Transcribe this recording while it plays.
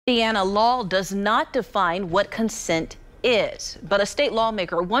Indiana law does not define what consent is, but a state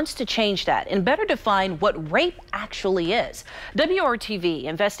lawmaker wants to change that and better define what rape actually is. WRTV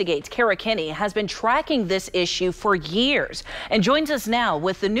investigates Kenney has been tracking this issue for years and joins us now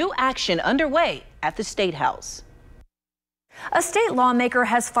with the new action underway at the State House. A state lawmaker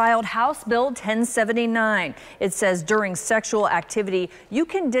has filed House Bill 1079. It says during sexual activity, you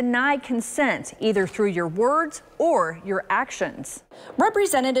can deny consent either through your words or your actions.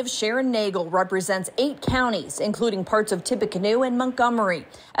 Representative Sharon Negele represents 8 counties, including parts of Tippecanoe and Montgomery.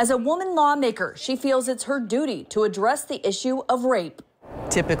 As a woman lawmaker, she feels it's her duty to address the issue of rape.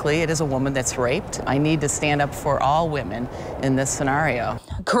 Typically, it is a woman that's raped. I need to stand up for all women in this scenario.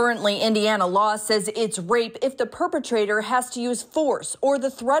 Currently, Indiana law says it's rape if the perpetrator has to use force or the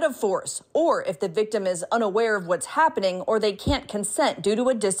threat of force, or if the victim is unaware of what's happening or they can't consent due to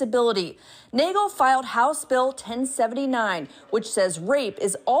a disability. Negele filed House Bill 1079, which says rape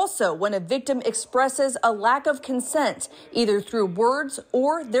is also when a victim expresses a lack of consent, either through words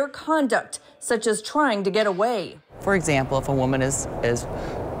or their conduct, such as trying to get away. For example, if a woman is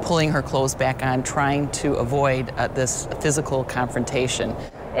pulling her clothes back on, trying to avoid this physical confrontation.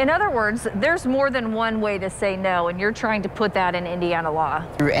 In other words, there's more than one way to say no, and you're trying to put that in Indiana law.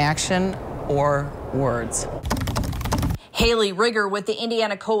 Through action or words. Haley Rigger with the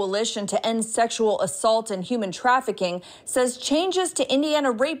Indiana Coalition to End Sexual Assault and Human Trafficking says changes to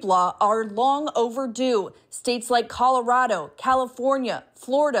Indiana rape law are long overdue. States like Colorado, California,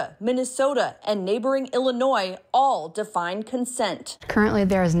 Florida, Minnesota, and neighboring Illinois all define consent. Currently,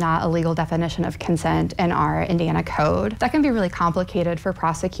 there is not a legal definition of consent in our Indiana code. That can be really complicated for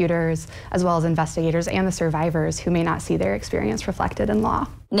prosecutors, as well as investigators and the survivors who may not see their experience reflected in law.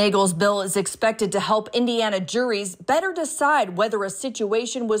 Negele's bill is expected to help Indiana juries better decide whether a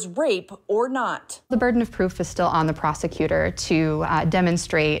situation was rape or not. The burden of proof is still on the prosecutor to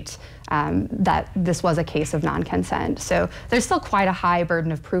demonstrate that this was a case of non-consent. So there's still quite a high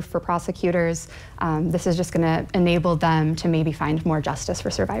burden of proof for prosecutors. This is just going to enable them to maybe find more justice for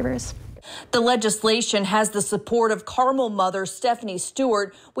survivors. The legislation has the support of Carmel mother Stephanie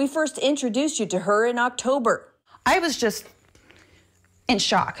Stewart. We first introduced you to her in October. I was just in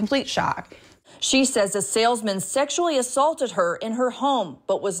shock, complete shock. She says a salesman sexually assaulted her in her home,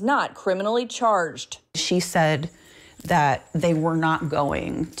 but was not criminally charged. She said that they were not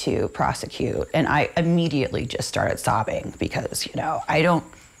going to prosecute, and I immediately just started sobbing because, you know,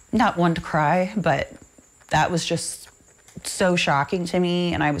 not one to cry, but that was just so shocking to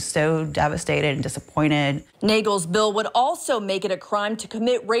me, and I was so devastated and disappointed. Negele's bill would also make it a crime to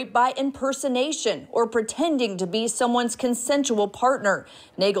commit rape by impersonation or pretending to be someone's consensual partner.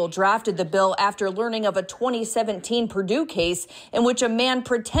 Negele drafted the bill after learning of a 2017 Purdue case in which a man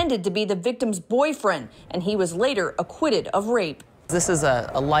pretended to be the victim's boyfriend, and he was later acquitted of rape. This is a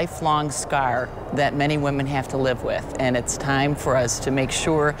lifelong scar that many women have to live with, and it's time for us to make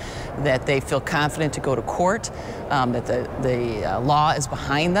sure that they feel confident to go to court, that the law is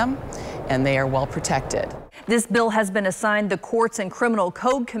behind them, and they are well protected. This bill has been assigned the Courts and Criminal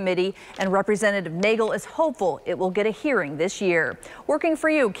Code Committee, and Representative Negele is hopeful it will get a hearing this year. Working for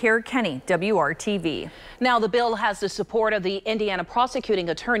you, Kenney, WRTV. Now, the bill has the support of the Indiana Prosecuting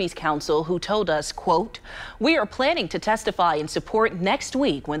Attorneys Council, who told us, quote, "We are planning to testify in support next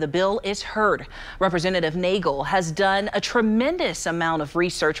week when the bill is heard." Representative Negele has done a tremendous amount of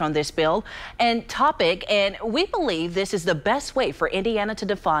research on this bill and topic, and we believe this is the best way for Indiana to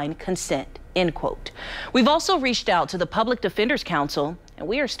define consent. End quote. We've also reached out to the Public Defender's Council, and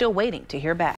we are still waiting to hear back.